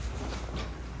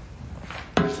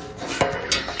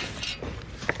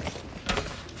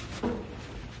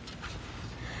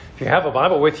If you have a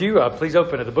Bible with you, please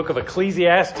open to the book of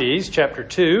Ecclesiastes, chapter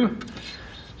 2.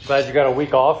 Glad you got a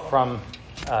week off from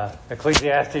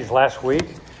Ecclesiastes last week.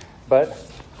 But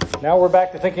now we're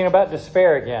back to thinking about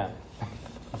despair again.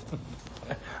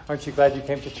 Aren't you glad you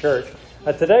came to church?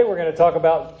 Today we're going to talk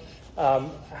about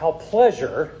how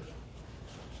pleasure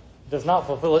does not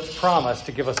fulfill its promise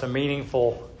to give us a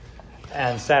meaningful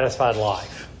and satisfied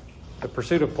life. The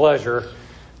pursuit of pleasure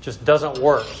just doesn't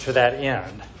work to that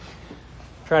end.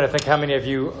 Trying to think how many of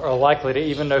you are likely to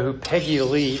even know who Peggy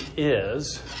Lee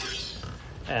is.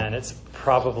 And it's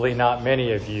probably not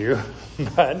many of you.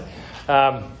 But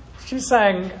she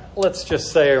sang, let's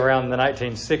just say, around the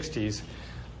 1960s.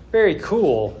 Very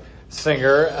cool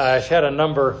singer. She had a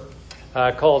number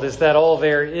called Is That All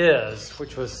There Is,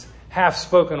 which was half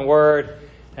spoken word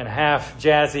and half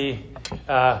jazzy,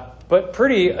 but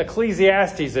pretty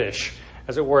Ecclesiastes-ish,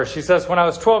 as it were. She says, when I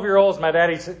was 12 years old,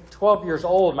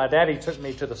 my daddy took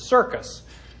me to the circus,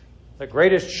 the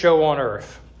greatest show on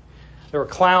earth. There were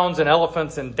clowns and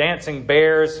elephants and dancing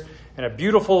bears, and a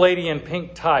beautiful lady in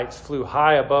pink tights flew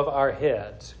high above our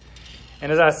heads.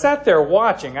 And as I sat there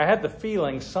watching, I had the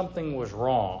feeling something was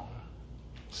wrong.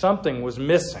 Something was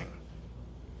missing.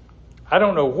 I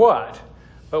don't know what,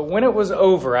 but when it was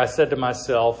over, I said to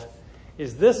myself,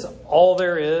 is this all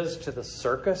there is to the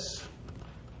circus?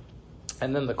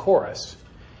 And then the chorus.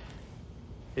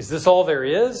 Is this all there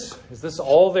is? Is this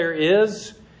all there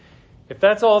is? If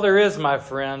that's all there is, my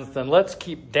friends, then let's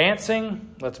keep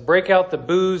dancing. Let's break out the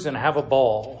booze and have a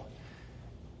ball.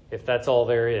 If that's all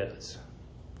there is.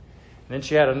 And then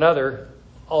she had another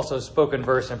also spoken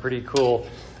verse and pretty cool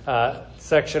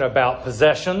section about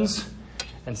possessions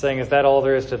and saying, is that all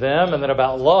there is to them? And then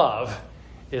about love.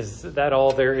 Is that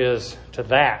all there is to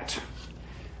that?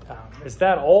 Is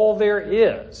that all there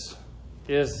is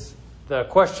the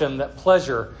question that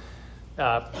pleasure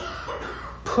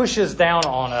pushes down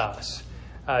on us.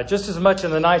 Just as much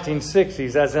in the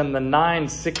 1960s as in the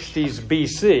 960s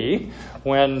BC,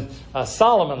 when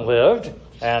Solomon lived,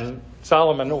 and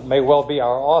Solomon may well be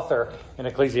our author in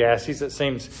Ecclesiastes. It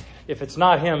seems, if it's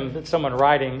not him, it's someone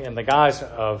writing in the guise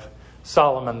of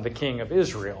Solomon, the king of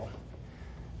Israel,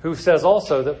 who says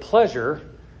also that pleasure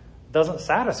doesn't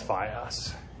satisfy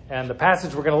us. And the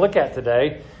passage we're going to look at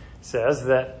today says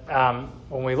that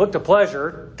when we look to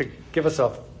pleasure to give us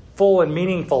a full and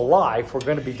meaningful life, we're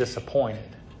going to be disappointed.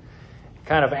 It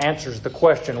kind of answers the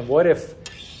question, what if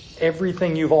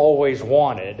everything you've always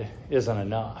wanted isn't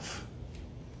enough?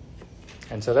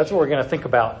 And so that's what we're going to think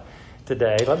about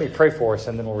today. Let me pray for us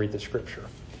and then we'll read the scripture.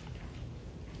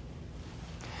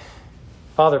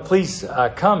 Father, please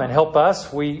come and help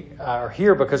us. We are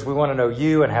here because we want to know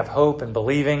you and have hope and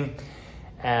believing,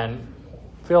 and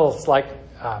feels like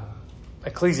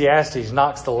Ecclesiastes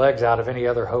knocks the legs out of any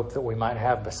other hope that we might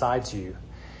have besides you.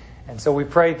 And so we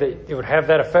pray that it would have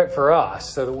that effect for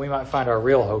us so that we might find our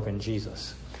real hope in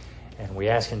Jesus. And we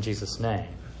ask in Jesus' name.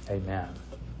 Amen.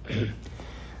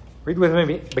 Read with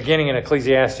me beginning in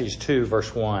Ecclesiastes 2,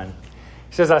 verse 1. It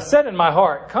says, I said in my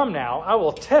heart, come now, I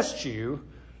will test you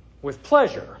with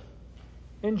pleasure.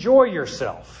 Enjoy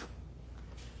yourself.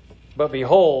 But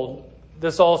behold,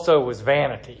 this also was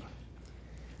vanity.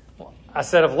 I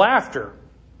said of laughter,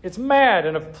 it's mad,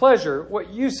 and of pleasure, what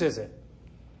use is it?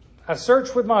 I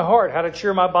searched with my heart how to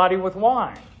cheer my body with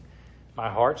wine, my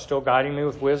heart still guiding me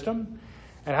with wisdom,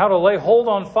 and how to lay hold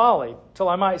on folly, till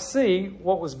I might see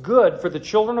what was good for the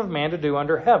children of man to do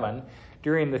under heaven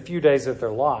during the few days of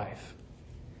their life.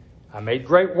 I made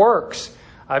great works.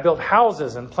 I built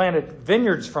houses and planted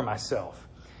vineyards for myself.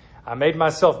 I made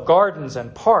myself gardens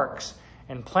and parks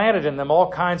and planted in them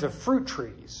all kinds of fruit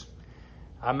trees.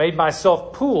 I made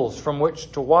myself pools from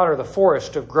which to water the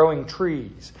forest of growing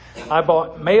trees. I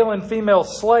bought male and female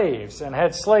slaves and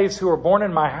had slaves who were born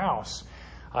in my house.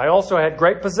 I also had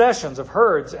great possessions of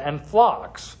herds and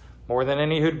flocks, more than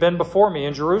any who'd been before me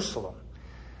in Jerusalem.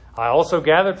 I also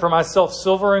gathered for myself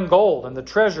silver and gold and the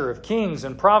treasure of kings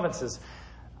and provinces.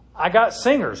 I got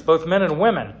singers, both men and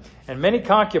women, and many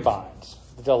concubines,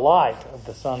 the delight of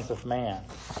the sons of man.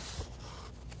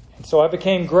 And so I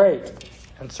became great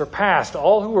and surpassed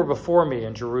all who were before me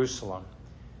in Jerusalem.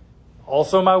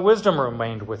 Also my wisdom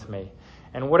remained with me,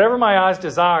 and whatever my eyes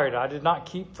desired, I did not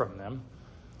keep from them.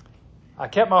 I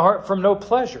kept my heart from no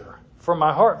pleasure, for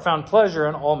my heart found pleasure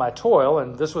in all my toil,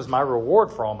 and this was my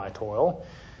reward for all my toil.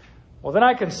 Well, then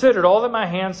I considered all that my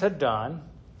hands had done,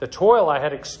 the toil I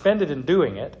had expended in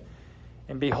doing it,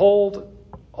 and behold,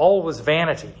 all was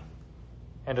vanity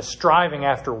and a striving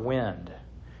after wind,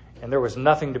 and there was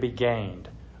nothing to be gained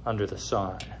under the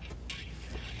sun.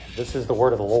 This is the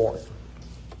word of the Lord.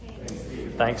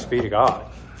 Thanks be to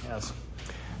God. Yes.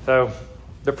 So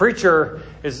The preacher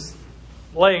is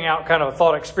laying out kind of a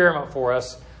thought experiment for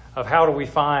us of how do we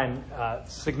find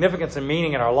significance and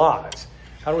meaning in our lives.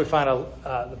 How do we find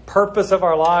the purpose of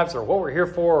our lives, or what we're here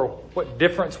for, or what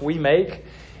difference we make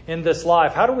in this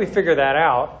life? How do we figure that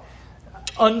out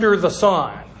under the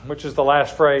sun, which is the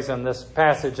last phrase in this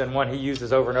passage and one he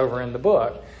uses over and over in the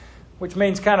book, which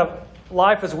means kind of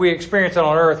life as we experience it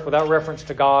on earth without reference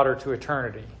to God or to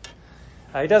eternity.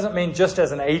 He doesn't mean just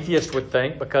as an atheist would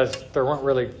think, because there weren't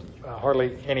really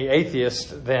hardly any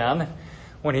atheists then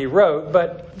when he wrote,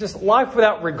 but just life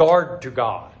without regard to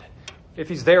God, if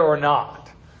he's there or not,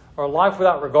 or life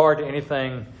without regard to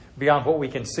anything beyond what we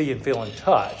can see and feel and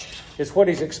touch, is what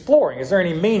he's exploring. Is there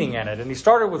any meaning in it? And he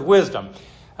started with wisdom.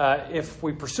 If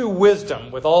we pursue wisdom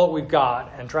with all that we've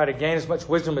got and try to gain as much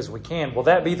wisdom as we can, will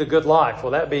that be the good life?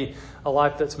 Will that be a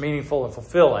life that's meaningful and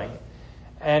fulfilling?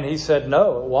 And he said,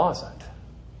 no, it wasn't.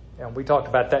 And we talked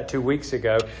about that 2 weeks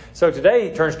ago. So today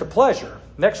he turns to pleasure.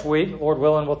 Next week, Lord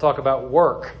willing, we'll talk about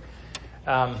work,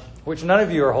 which none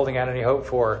of you are holding out any hope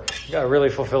for really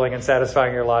fulfilling and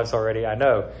satisfying your lives already, I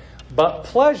know. But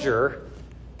pleasure,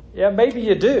 yeah, maybe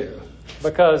you do.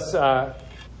 Because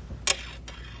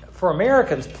for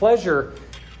Americans, pleasure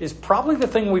is probably the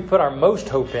thing we put our most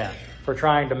hope in for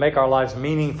trying to make our lives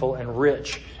meaningful and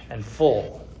rich and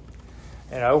full.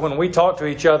 You know, when we talk to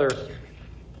each other,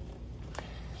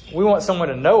 we want someone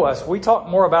to know us. We talk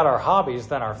more about our hobbies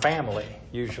than our family,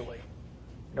 usually,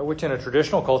 which in a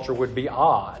traditional culture would be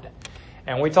odd.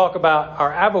 And we talk about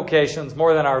our avocations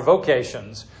more than our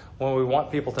vocations when we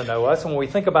want people to know us. And when we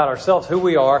think about ourselves, who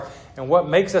we are, and what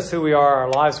makes us who we are, our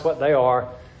lives, what they are,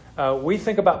 we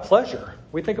think about pleasure.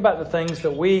 We think about the things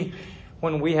that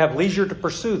when we have leisure to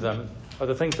pursue them, are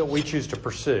the things that we choose to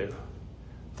pursue.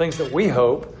 Things that we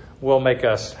hope will make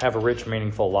us have a rich,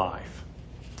 meaningful life.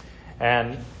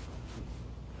 And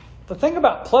the thing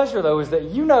about pleasure, though, is that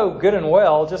you know good and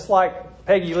well, just like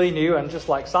Peggy Lee knew and just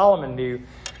like Solomon knew,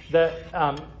 that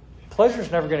pleasure is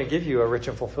never going to give you a rich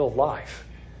and fulfilled life.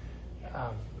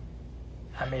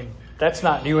 That's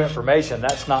not new information.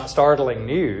 That's not startling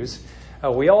news.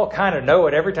 We all kind of know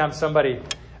it. Every time somebody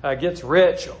gets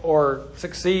rich or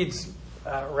succeeds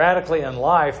radically in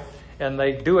life and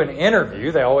they do an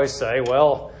interview, they always say,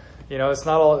 well, it's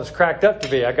not all it was cracked up to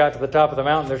be. I got to the top of the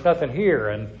mountain, there's nothing here.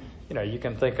 And, you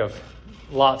can think of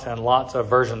lots and lots of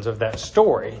versions of that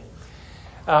story.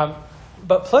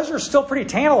 But pleasure is still pretty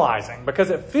tantalizing, because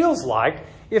it feels like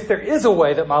if there is a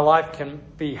way that my life can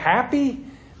be happy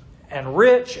and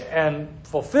rich and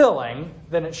fulfilling,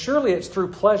 then surely it's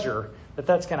through pleasure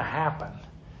that's going to happen.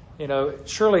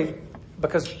 Surely,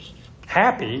 because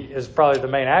happy is probably the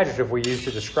main adjective we use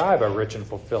to describe a rich and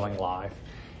fulfilling life.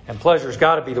 And pleasure's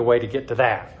got to be the way to get to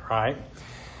that, right?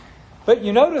 But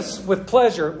you notice with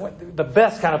pleasure, the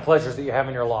best kind of pleasures that you have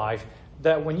in your life,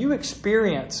 that when you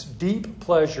experience deep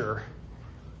pleasure,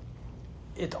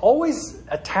 it always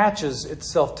attaches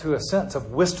itself to a sense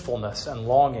of wistfulness and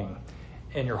longing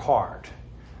in your heart,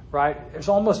 right? There's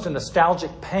almost a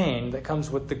nostalgic pain that comes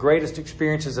with the greatest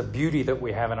experiences of beauty that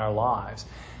we have in our lives.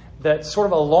 That's sort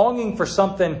of a longing for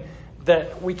something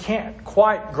that we can't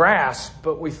quite grasp,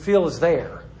 but we feel is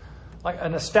there. Like a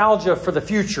nostalgia for the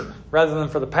future rather than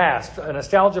for the past. A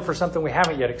nostalgia for something we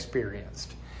haven't yet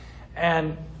experienced.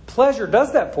 And pleasure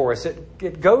does that for us.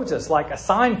 It goads us like a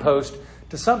signpost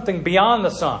to something beyond the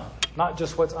sun, not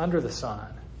just what's under the sun.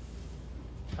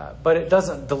 But it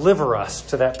doesn't deliver us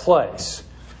to that place.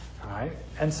 Right?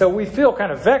 And so we feel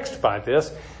kind of vexed by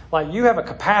this. Like you have a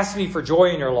capacity for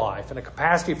joy in your life and a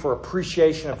capacity for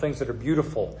appreciation of things that are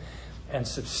beautiful and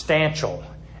substantial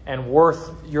and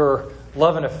worth your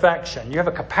love and affection. You have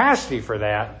a capacity for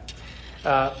that,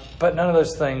 but none of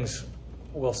those things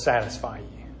will satisfy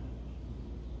you.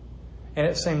 And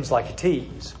it seems like a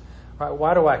tease. Right?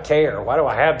 Why do I care? Why do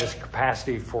I have this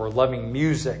capacity for loving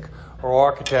music or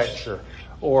architecture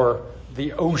or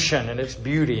the ocean and its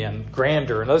beauty and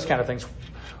grandeur and those kind of things?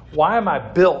 Why am I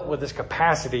built with this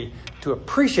capacity to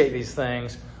appreciate these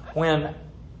things when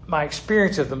my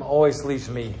experience of them always leaves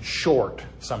me short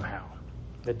somehow?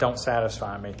 That don't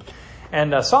satisfy me.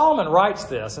 And Solomon writes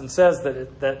this and says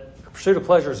that the pursuit of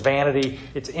pleasure is vanity.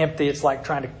 It's empty. It's like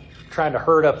trying to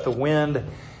herd up the wind.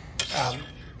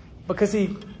 Because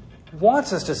he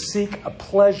wants us to seek a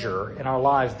pleasure in our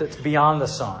lives that's beyond the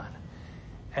sun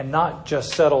and not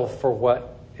just settle for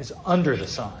what is under the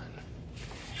sun.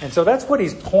 And so that's what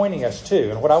he's pointing us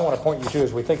to, and what I want to point you to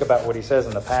as we think about what he says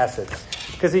in the passage.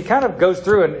 Because he kind of goes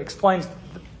through and explains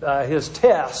his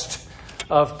test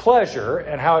of pleasure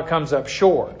and how it comes up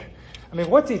short. I mean,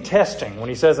 what's he testing when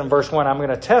he says in verse 1, I'm going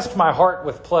to test my heart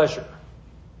with pleasure?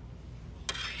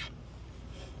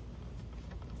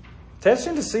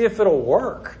 testing to see if it'll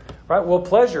work, right? Will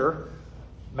pleasure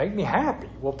make me happy?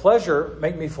 Will pleasure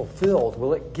make me fulfilled?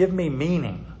 Will it give me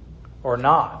meaning or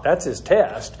not? That's his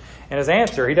test. And his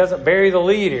answer, he doesn't bury the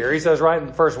lead here. He says right in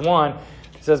verse 1,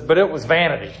 he says, but it was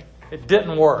vanity. It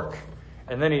didn't work.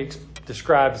 And then he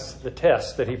describes the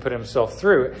test that he put himself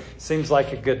through. It seems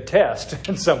like a good test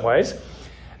in some ways.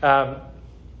 But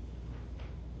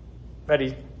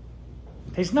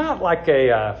he's not like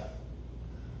a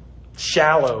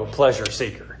shallow pleasure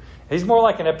seeker. He's more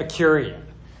like an Epicurean.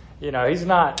 You know, he's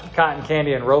not cotton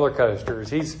candy and roller coasters.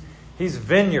 He's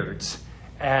vineyards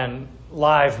and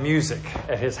live music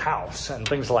at his house and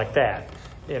things like that.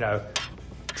 You know,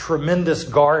 tremendous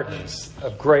gardens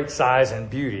of great size and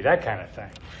beauty, that kind of thing.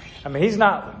 I mean, he's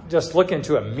not just looking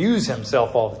to amuse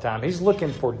himself all the time. He's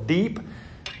looking for deep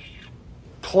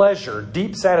pleasure,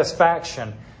 deep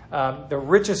satisfaction, the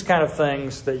richest kind of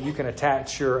things that you can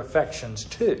attach your affections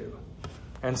to.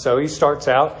 And so he starts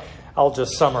out, I'll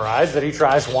just summarize, that he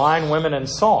tries wine, women, and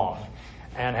song,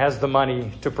 and has the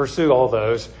money to pursue all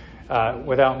those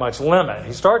without much limit.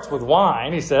 He starts with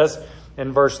wine. He says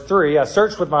in verse 3, I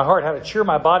searched with my heart how to cheer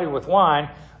my body with wine,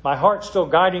 my heart still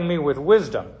guiding me with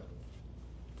wisdom.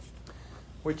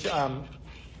 Which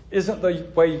isn't the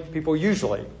way people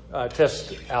usually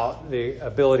test out the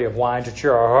ability of wine to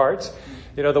cheer our hearts.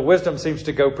 You know, the wisdom seems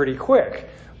to go pretty quick.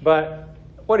 But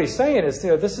what he's saying is, you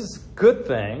know, this is a good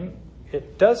thing.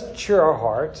 It does cheer our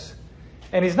hearts.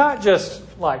 And he's not just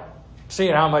like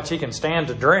seeing how much he can stand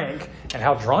to drink and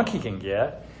how drunk he can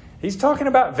get. He's talking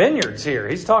about vineyards here.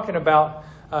 He's talking about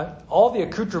all the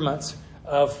accoutrements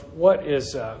of what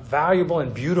is valuable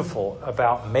and beautiful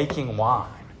about making wine.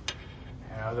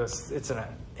 You know, it's an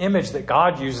image that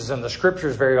God uses in the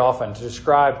Scriptures very often to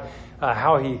describe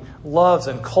how he loves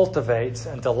and cultivates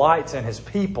and delights in his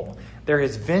people. They're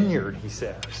his vineyard, he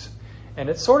says. And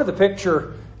it's sort of the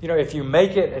picture, you know, if you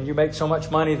make it and you make so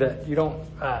much money that you don't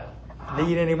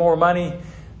need any more money,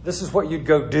 this is what you'd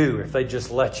go do if they just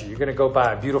let you. You're going to go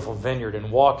buy a beautiful vineyard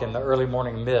and walk in the early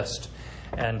morning mist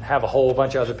and have a whole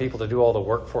bunch of other people to do all the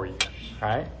work for you,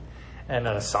 right?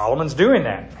 And Solomon's doing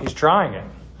that. He's trying it.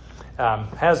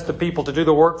 Has the people to do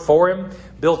the work for him,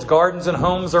 builds gardens and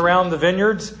homes around the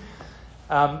vineyards.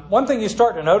 One thing you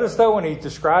start to notice, though, when he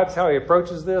describes how he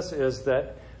approaches this is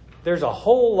that there's a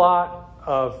whole lot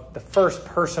of the first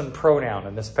person pronoun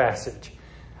in this passage.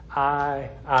 I,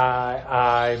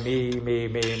 me,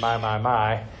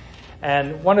 my.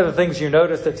 And one of the things you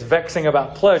notice that's vexing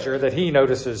about pleasure that he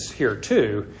notices here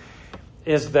too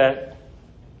is that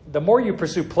the more you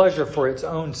pursue pleasure for its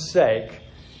own sake,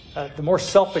 the more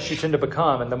selfish you tend to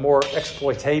become and the more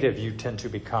exploitative you tend to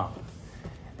become.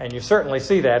 And you certainly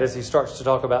see that as he starts to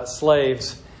talk about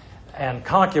slaves and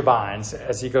concubines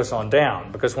as he goes on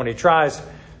down. Because when he tries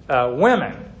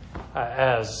women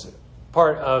as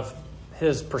part of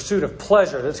his pursuit of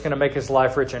pleasure that's going to make his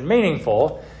life rich and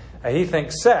meaningful, he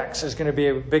thinks sex is going to be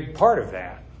a big part of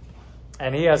that.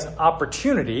 And he has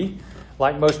opportunity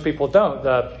like most people don't.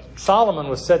 Solomon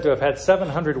was said to have had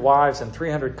 700 wives and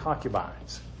 300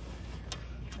 concubines.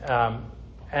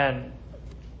 And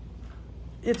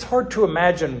it's hard to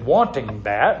imagine wanting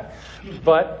that,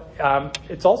 but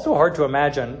it's also hard to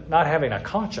imagine not having a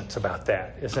conscience about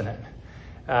that, isn't it?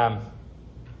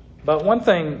 But one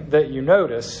thing that you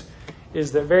notice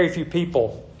is that very few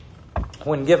people,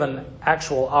 when given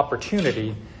actual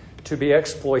opportunity to be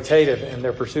exploitative in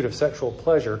their pursuit of sexual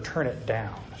pleasure, turn it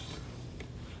down.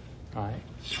 All right?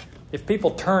 If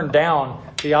people turn down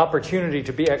the opportunity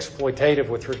to be exploitative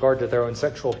with regard to their own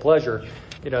sexual pleasure,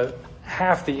 you know,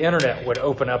 half the internet would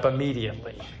open up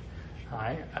immediately. All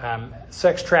right?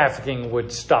 Sex trafficking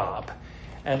would stop.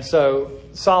 And so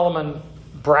Solomon,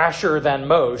 brasher than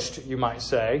most, you might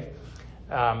say,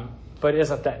 but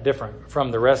isn't that different from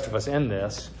the rest of us in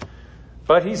this.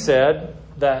 But he said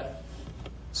that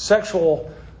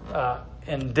sexual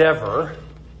endeavor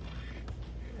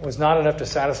was not enough to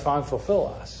satisfy and fulfill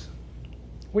us,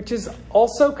 which is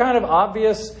also kind of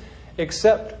obvious,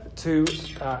 except to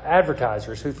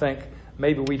advertisers who think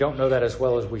maybe we don't know that as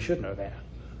well as we should know that.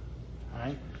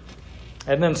 Right?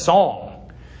 And then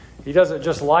song. He doesn't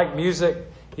just like music.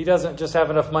 He doesn't just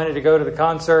have enough money to go to the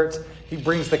concerts. He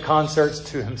brings the concerts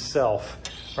to himself.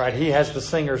 Right? He has the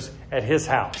singers at his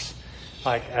house.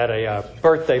 Like at a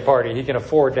birthday party, he can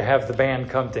afford to have the band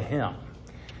come to him.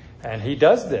 And he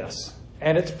does this.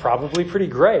 And it's probably pretty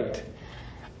great.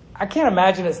 I can't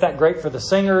imagine it's that great for the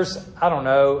singers. I don't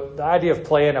know. The idea of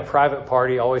playing a private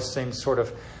party always seems sort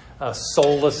of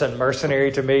soulless and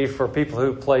mercenary to me for people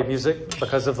who play music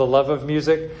because of the love of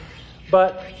music.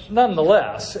 But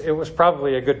nonetheless, it was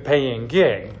probably a good paying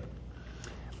gig.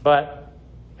 But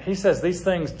he says these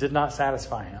things did not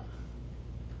satisfy him.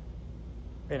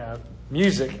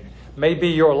 Music may be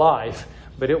your life,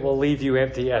 but it will leave you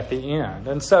empty at the end.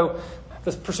 And so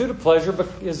the pursuit of pleasure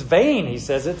is vain, he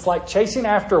says. It's like chasing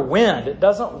after wind. It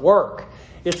doesn't work.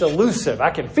 It's elusive. I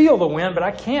can feel the wind, but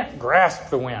I can't grasp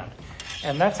the wind.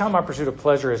 And that's how my pursuit of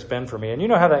pleasure has been for me. And you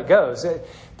know how that goes.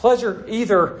 Pleasure,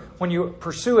 either when you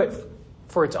pursue it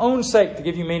for its own sake to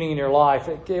give you meaning in your life,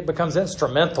 it becomes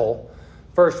instrumental.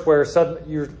 First, where suddenly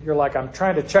you're like, I'm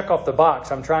trying to check off the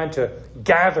box. I'm trying to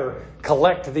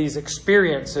collect these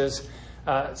experiences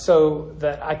so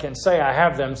that I can say I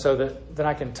have them, so that then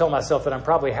I can tell myself that I'm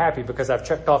probably happy because I've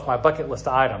checked off my bucket list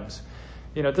items.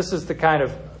 This is the kind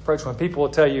of approach when people will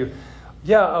tell you,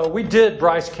 we did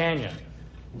Bryce Canyon.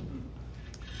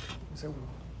 So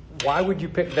why would you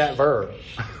pick that verb?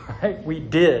 Right? We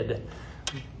did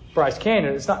Bryce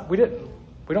Canyon. It's not. We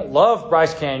don't love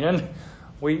Bryce Canyon.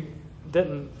 We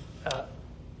didn't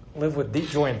live with deep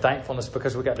joy and thankfulness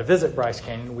because we got to visit Bryce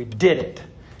Canyon. We did it.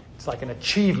 It's like an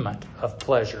achievement of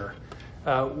pleasure,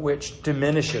 which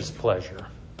diminishes pleasure.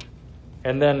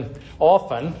 And then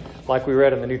often, like we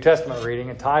read in the New Testament reading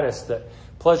in Titus, that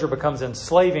pleasure becomes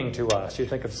enslaving to us. You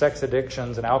think of sex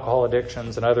addictions and alcohol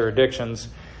addictions and other addictions,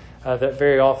 that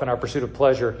very often our pursuit of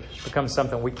pleasure becomes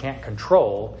something we can't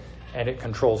control, and it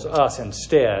controls us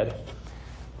instead.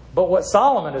 But what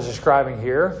Solomon is describing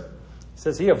here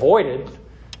says he avoided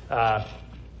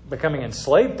becoming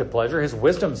enslaved to pleasure. His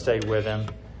wisdom stayed with him,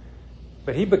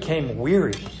 but he became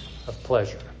weary of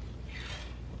pleasure.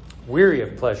 Weary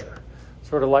of pleasure.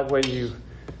 Sort of like what you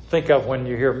think of when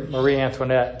you hear Marie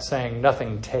Antoinette saying,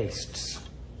 "Nothing tastes."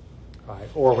 Right?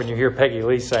 Or when you hear Peggy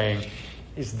Lee saying,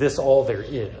 "Is this all there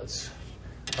is?"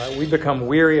 Right? We become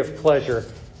weary of pleasure.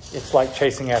 It's like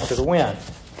chasing after the wind.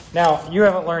 Now, you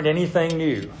haven't learned anything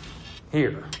new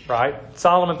here, right?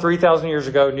 Solomon 3,000 years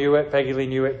ago knew it. Peggy Lee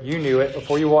knew it. You knew it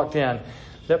before you walked in.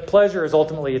 That pleasure is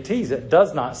ultimately a tease. It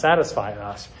does not satisfy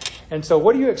us. And so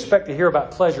what do you expect to hear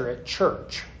about pleasure at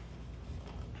church?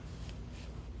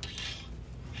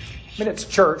 It's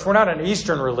church. We're not an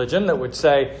Eastern religion that would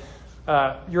say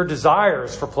your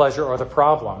desires for pleasure are the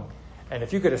problem. And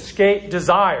if you could escape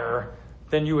desire,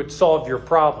 then you would solve your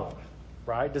problem,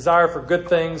 right? Desire for good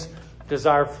things,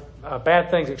 desire for bad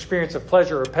things, experience of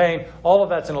pleasure or pain, all of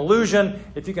that's an illusion.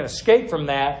 If you can escape from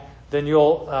that, then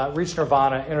you'll reach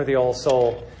nirvana, enter the all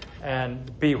soul,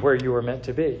 and be where you were meant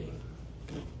to be.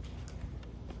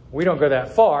 We don't go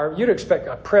that far. You'd expect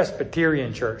a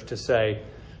Presbyterian church to say,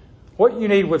 what you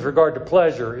need with regard to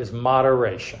pleasure is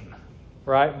moderation,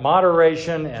 right?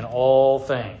 Moderation in all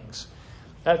things.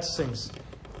 That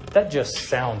just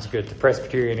sounds good to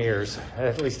Presbyterian ears.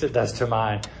 At least it does to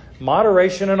mine.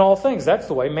 Moderation in all things. That's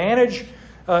the way. Manage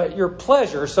your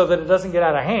pleasure so that it doesn't get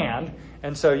out of hand,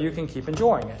 and so you can keep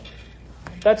enjoying it.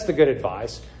 That's the good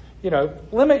advice.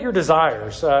 Limit your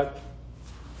desires.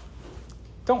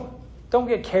 Don't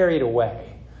get carried away.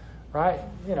 Right?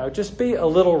 Just be a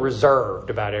little reserved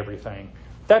about everything.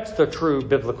 That's the true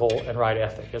biblical and right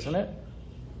ethic, isn't it?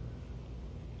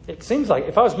 It seems like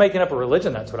if I was making up a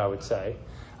religion, that's what I would say.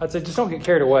 I'd say just don't get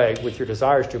carried away with your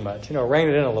desires too much. Rein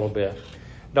it in a little bit.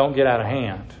 Don't get out of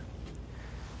hand.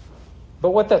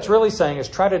 But what that's really saying is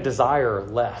try to desire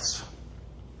less.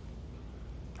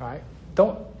 Right?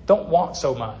 Don't want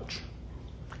so much.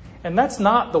 And that's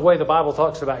not the way the Bible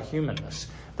talks about humanness.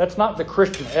 That's not the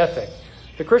Christian ethic.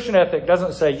 The Christian ethic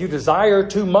doesn't say you desire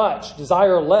too much,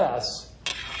 desire less.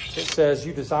 It says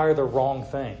you desire the wrong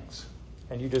things,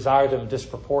 and you desire them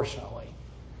disproportionately.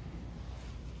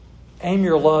 Aim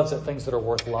your loves at things that are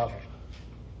worth loving.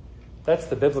 That's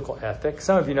the biblical ethic.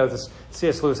 Some of you know this.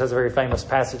 C.S. Lewis has a very famous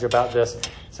passage about this. It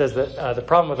says that the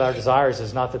problem with our desires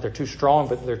is not that they're too strong,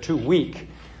 but that they're too weak.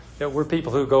 That we're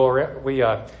people who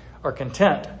are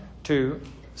content to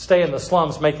stay in the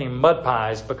slums making mud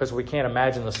pies because we can't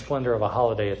imagine the splendor of a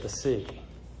holiday at the sea.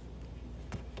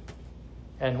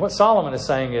 And what Solomon is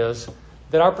saying is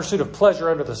that our pursuit of pleasure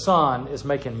under the sun is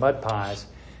making mud pies,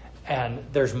 and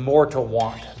there's more to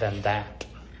want than that.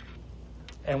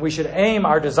 And we should aim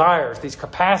our desires, these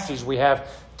capacities we have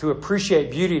to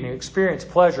appreciate beauty and experience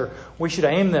pleasure, we should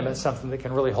aim them at something that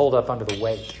can really hold up under the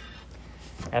weight.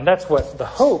 And that's what the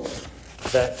hope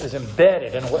that is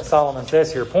embedded in what Solomon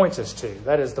says here points us to.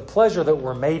 That is the pleasure that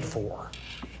we're made for.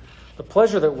 The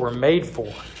pleasure that we're made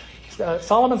for.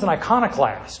 Solomon's an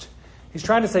iconoclast. He's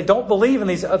trying to say, don't believe in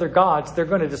these other gods. They're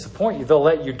going to disappoint you. They'll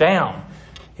let you down.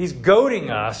 He's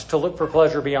goading us to look for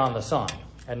pleasure beyond the sun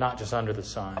and not just under the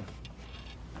sun.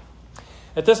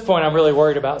 At this point, I'm really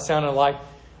worried about sounding like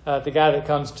the guy that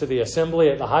comes to the assembly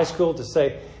at the high school to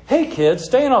say, hey kids,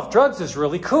 staying off drugs is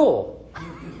really cool.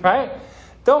 Right?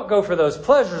 Don't go for those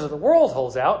pleasures that the world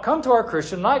holds out. Come to our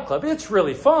Christian nightclub. It's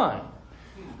really fun.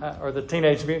 Or the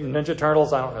Teenage Mutant Ninja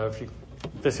Turtles. I don't know if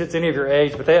this hits any of your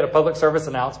age, but they had a public service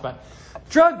announcement.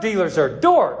 Drug dealers are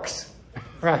dorks.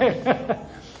 Right?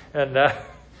 And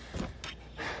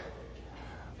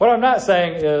what I'm not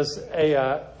saying is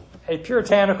a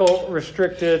puritanical,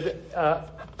 restricted,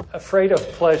 afraid of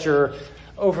pleasure,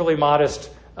 overly modest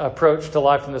approach to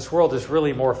life in this world is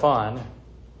really more fun.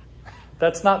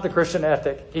 That's not the Christian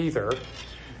ethic either.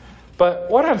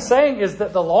 But what I'm saying is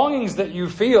that the longings that you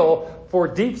feel for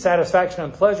deep satisfaction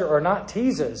and pleasure are not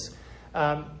teases.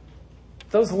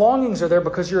 Those longings are there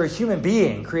because you're a human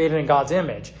being created in God's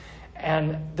image.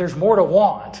 And there's more to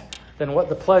want than what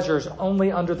the pleasures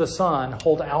only under the sun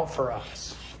hold out for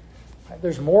us.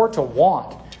 There's more to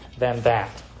want than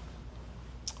that.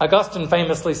 Augustine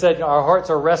famously said, our hearts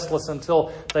are restless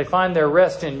until they find their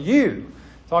rest in you,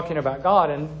 talking about God.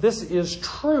 And this is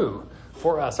true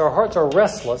for us. Our hearts are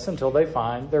restless until they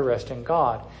find their rest in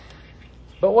God.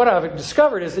 But what I've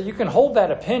discovered is that you can hold that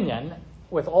opinion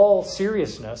with all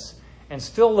seriousness and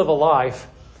still live a life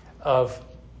of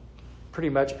pretty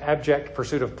much abject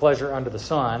pursuit of pleasure under the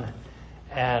sun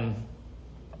and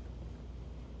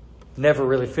never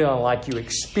really feeling like you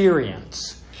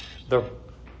experience the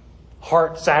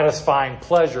heart-satisfying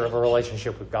pleasure of a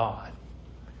relationship with God.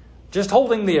 Just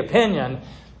holding the opinion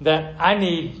that I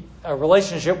need a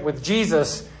relationship with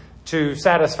Jesus to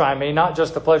satisfy me, not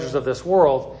just the pleasures of this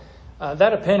world,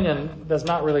 that opinion does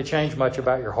not really change much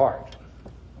about your heart.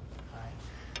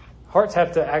 Hearts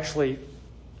have to actually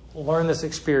learn this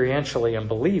experientially and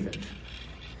believe it.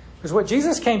 Because what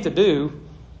Jesus came to do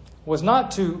was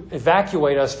not to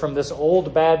evacuate us from this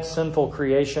old, bad, sinful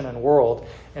creation and world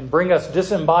and bring us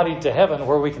disembodied to heaven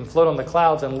where we can float on the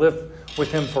clouds and live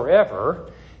with Him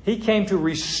forever. He came to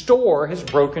restore His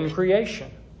broken creation.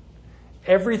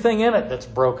 Everything in it that's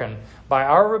broken by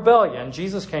our rebellion,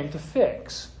 Jesus came to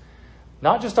fix.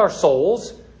 Not just our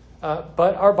souls,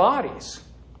 but our bodies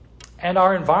and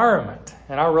our environment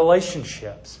and our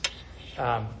relationships.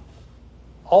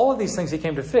 All of these things He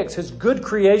came to fix. His good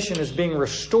creation is being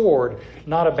restored,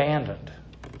 not abandoned.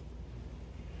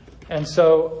 And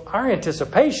so our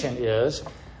anticipation is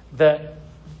that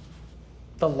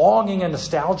the longing and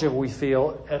nostalgia we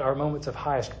feel at our moments of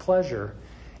highest pleasure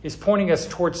is pointing us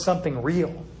towards something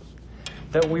real.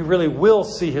 That we really will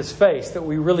see His face. That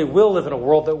we really will live in a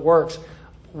world that works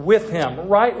with Him.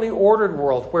 Rightly ordered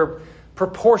world where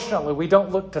proportionately we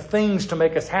don't look to things to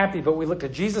make us happy, but we look to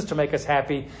Jesus to make us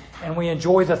happy, and we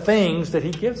enjoy the things that He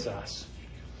gives us.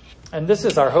 And this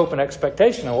is our hope and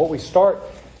expectation of what we start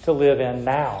to live in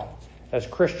now as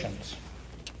Christians.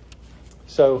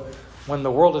 So when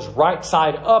the world is right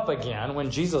side up again,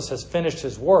 when Jesus has finished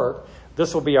His work,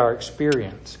 this will be our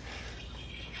experience.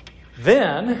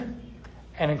 Then,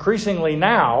 and increasingly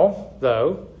now,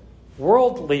 though,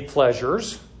 worldly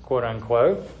pleasures, quote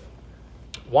unquote,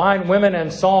 wine, women,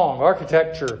 and song,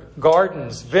 architecture,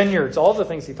 gardens, vineyards, all the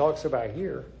things he talks about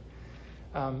here.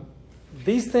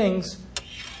 These things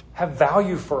have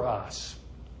value for us.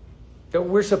 That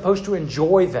we're supposed to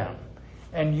enjoy them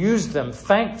and use them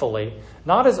thankfully,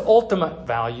 not as ultimate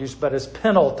values, but as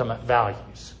penultimate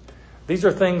values. These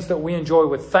are things that we enjoy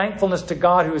with thankfulness to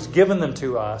God who has given them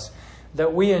to us,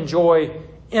 that we enjoy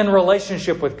in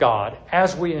relationship with God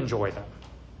as we enjoy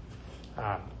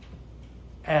them.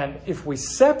 And if we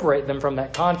separate them from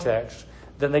that context,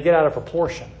 then they get out of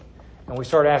proportion. And we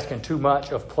start asking too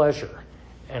much of pleasure.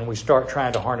 And we start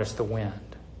trying to harness the wind.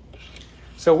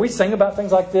 So we sing about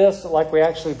things like this, like we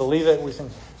actually believe it. We sing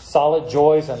solid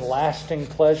joys and lasting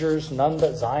pleasures, none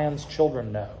but Zion's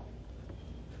children know.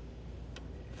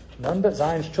 None but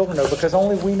Zion's children know, because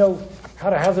only we know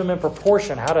how to have them in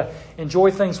proportion, how to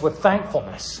enjoy things with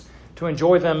thankfulness, to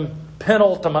enjoy them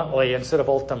penultimately instead of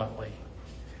ultimately.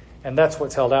 And that's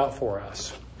what's held out for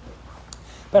us.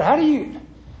 But how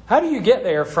do you get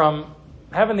there from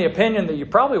having the opinion that you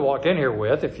probably walked in here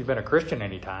with, if you've been a Christian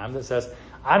any time, that says,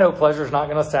 I know pleasure is not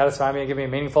going to satisfy me and give me a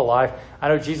meaningful life. I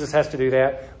know Jesus has to do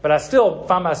that. But I still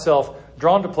find myself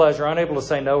drawn to pleasure, unable to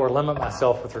say no or limit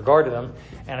myself with regard to them.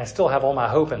 And I still have all my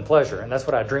hope and pleasure. And that's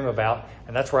what I dream about.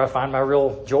 And that's where I find my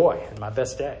real joy and my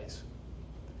best days.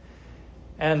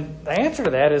 And the answer to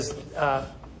that is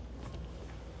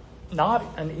not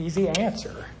an easy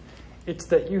answer. It's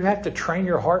that you have to train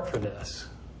your heart for this.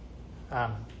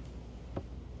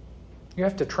 You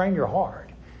have to train your heart.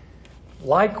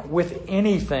 Like with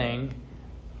anything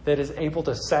that is able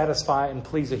to satisfy and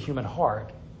please a human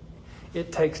heart,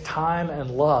 it takes time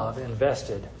and love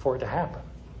invested for it to happen.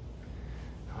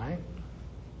 All right?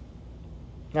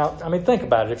 Now, think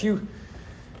about it.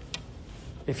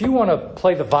 If If you want to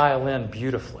play the violin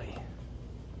beautifully,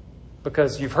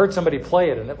 because you've heard somebody play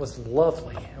it and it was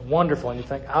lovely and wonderful, and you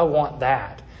think, I want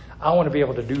that. I want to be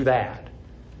able to do that.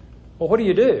 Well, what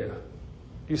do?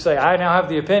 You say, I now have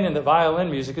the opinion that violin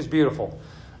music is beautiful.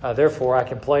 Therefore, I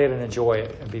can play it and enjoy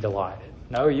it and be delighted.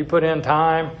 No, you put in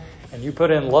time and you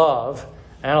put in love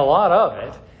and a lot of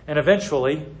it, and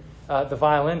eventually the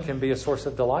violin can be a source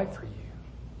of delight for you.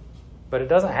 But it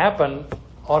doesn't happen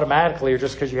automatically or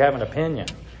just because you have an opinion.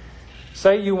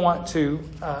 Say you want to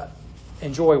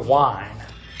enjoy wine,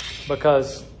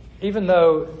 because even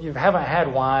though you haven't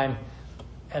had wine,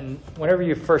 and whenever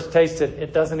you first taste it,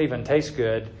 it doesn't even taste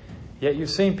good, yet you've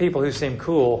seen people who seem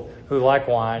cool who like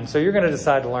wine, so you're going to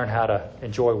decide to learn how to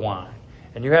enjoy wine.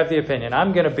 And you have the opinion,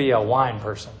 I'm going to be a wine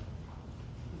person,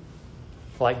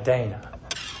 like Dana,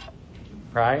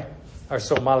 right? Or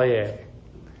sommelier.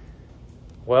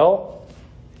 Well,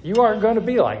 you aren't going to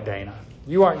be like Dana.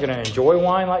 You aren't going to enjoy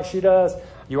wine like she does.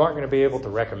 You aren't going to be able to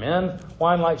recommend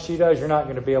wine like she does. You're not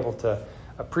going to be able to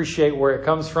appreciate where it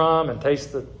comes from and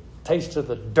taste of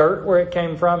the dirt where it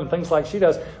came from and things like she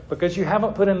does, because you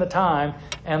haven't put in the time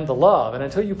and the love. And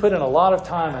until you put in a lot of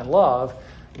time and love,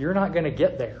 you're not going to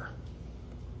get there.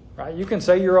 Right? You can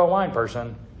say you're a wine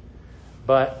person,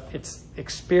 but it's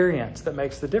experience that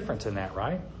makes the difference in that,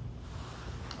 right?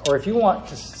 Or if you want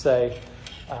to say,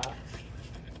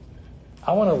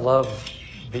 I want to love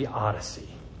the Odyssey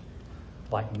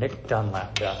like Nick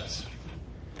Dunlap does.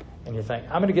 And you think,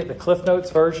 I'm going to get the Cliff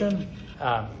Notes version,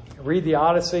 read the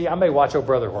Odyssey. I may watch Oh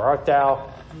Brother, Where Art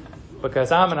Thou?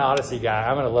 Because I'm an Odyssey guy.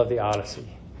 I'm going to love the Odyssey.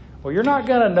 Well, you're not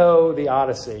going to know the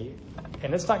Odyssey,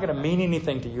 and it's not going to mean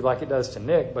anything to you like it does to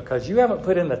Nick, because you haven't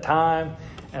put in the time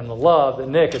and the love that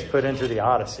Nick has put into the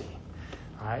Odyssey.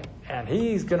 Right? And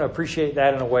he's going to appreciate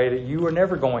that in a way that you are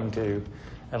never going to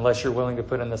unless you're willing to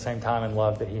put in the same time and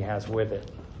love that he has with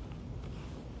it.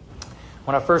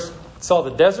 When I first saw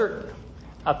the desert,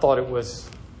 I thought it was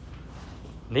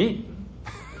neat.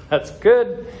 That's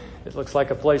good. It looks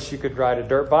like a place you could ride a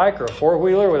dirt bike or a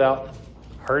four-wheeler without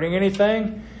hurting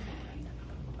anything.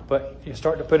 But you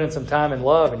start to put in some time and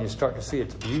love, and you start to see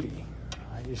its beauty.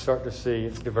 Right? You start to see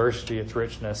its diversity, its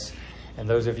richness. And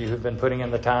those of you who've been putting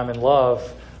in the time and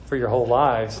love for your whole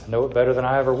lives know it better than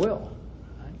I ever will.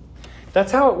 Right?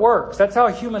 That's how it works. That's how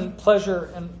human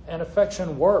pleasure and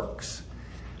affection works.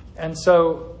 And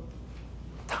so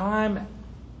time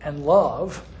and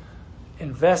love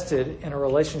invested in a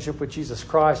relationship with Jesus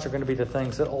Christ are going to be the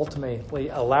things that ultimately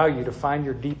allow you to find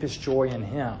your deepest joy in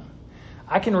him.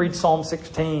 I can read Psalm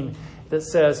 16 that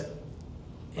says,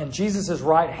 in Jesus'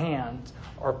 right hand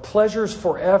are pleasures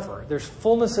forever. There's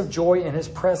fullness of joy in his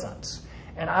presence.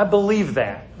 And I believe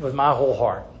that with my whole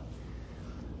heart.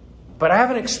 But I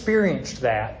haven't experienced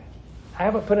that. I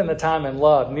haven't put in the time and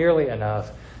love nearly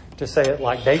enough to say it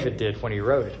like David did when he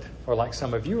wrote it, or like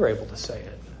some of you were able to say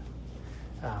it.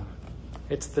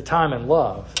 It's the time and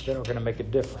love that are going to make a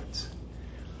difference.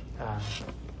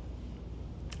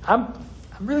 I'm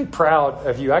really proud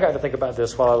of you. I got to think about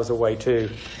this while I was away too.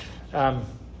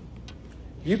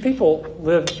 You people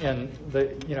live in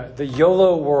the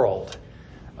YOLO world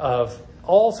of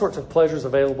all sorts of pleasures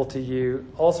available to you,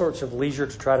 all sorts of leisure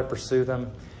to try to pursue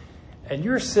them, and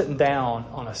you're sitting down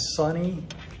on a sunny,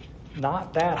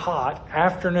 not that hot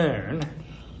afternoon,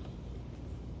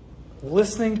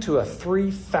 listening to a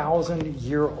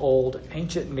 3,000-year-old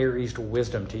ancient Near East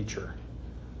wisdom teacher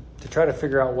to try to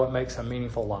figure out what makes a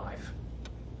meaningful life.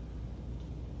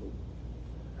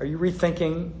 Are you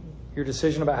rethinking your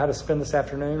decision about how to spend this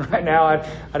afternoon right now? I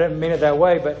didn't mean it that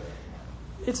way, but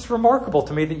it's remarkable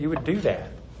to me that you would do that.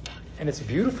 And it's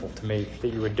beautiful to me that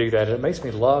you would do that. It makes me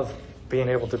love being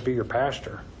able to be your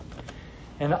pastor.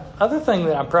 And the other thing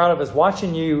that I'm proud of is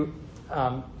watching you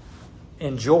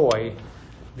enjoy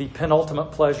the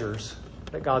penultimate pleasures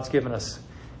that God's given us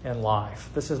in life.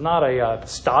 This is not a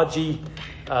stodgy,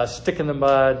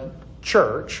 stick-in-the-mud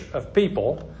church of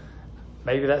people.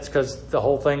 Maybe that's because the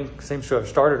whole thing seems to have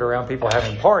started around people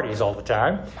having parties all the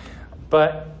time.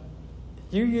 But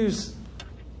you use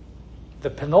the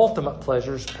penultimate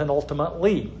pleasures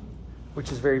penultimately,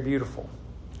 which is very beautiful.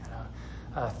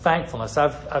 Thankfulness.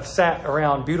 I've sat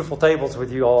around beautiful tables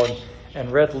with you all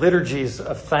and read liturgies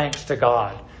of thanks to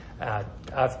God.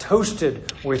 I've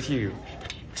toasted with you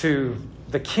to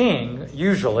the King,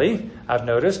 usually, I've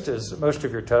noticed, is most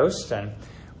of your toasts.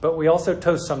 But we also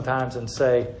toast sometimes and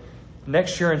say,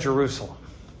 next year in Jerusalem,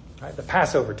 right? The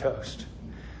Passover toast,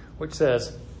 which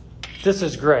says, this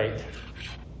is great,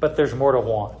 but there's more to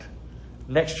want.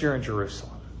 Next year in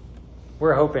Jerusalem.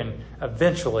 We're hoping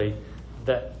eventually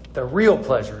that the real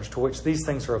pleasures to which these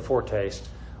things are a foretaste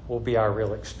will be our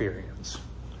real experience.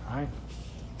 All right?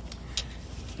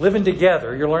 living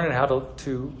together, you're learning how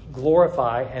to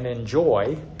glorify and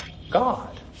enjoy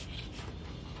God.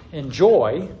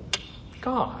 Enjoy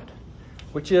God,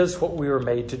 which is what we were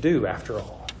made to do after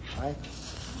all, right?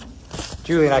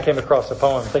 Julie and I came across a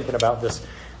poem thinking about this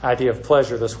idea of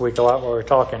pleasure this week a lot while we were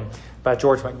talking by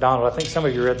George MacDonald. I think some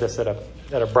of you read this at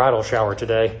a bridal shower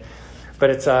today. But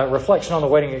it's a reflection on the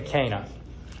wedding at Cana,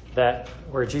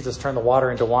 where Jesus turned the water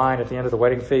into wine at the end of the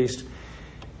wedding feast.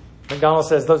 MacDonald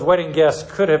says, those wedding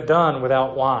guests could have done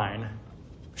without wine,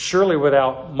 surely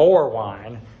without more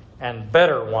wine and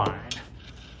better wine.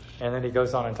 And then he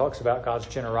goes on and talks about God's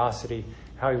generosity,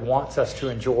 how he wants us to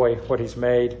enjoy what he's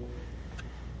made.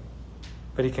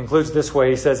 But he concludes this way.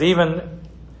 He says, even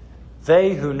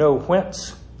they who know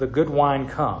whence the good wine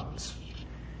comes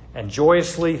and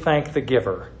joyously thank the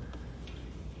giver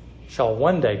shall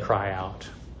one day cry out,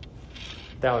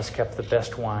 thou hast kept the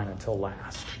best wine until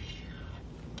last.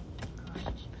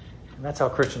 And that's how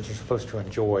Christians are supposed to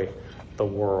enjoy the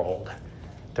world,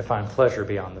 to find pleasure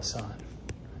beyond the sun.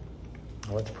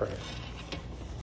 Let's pray.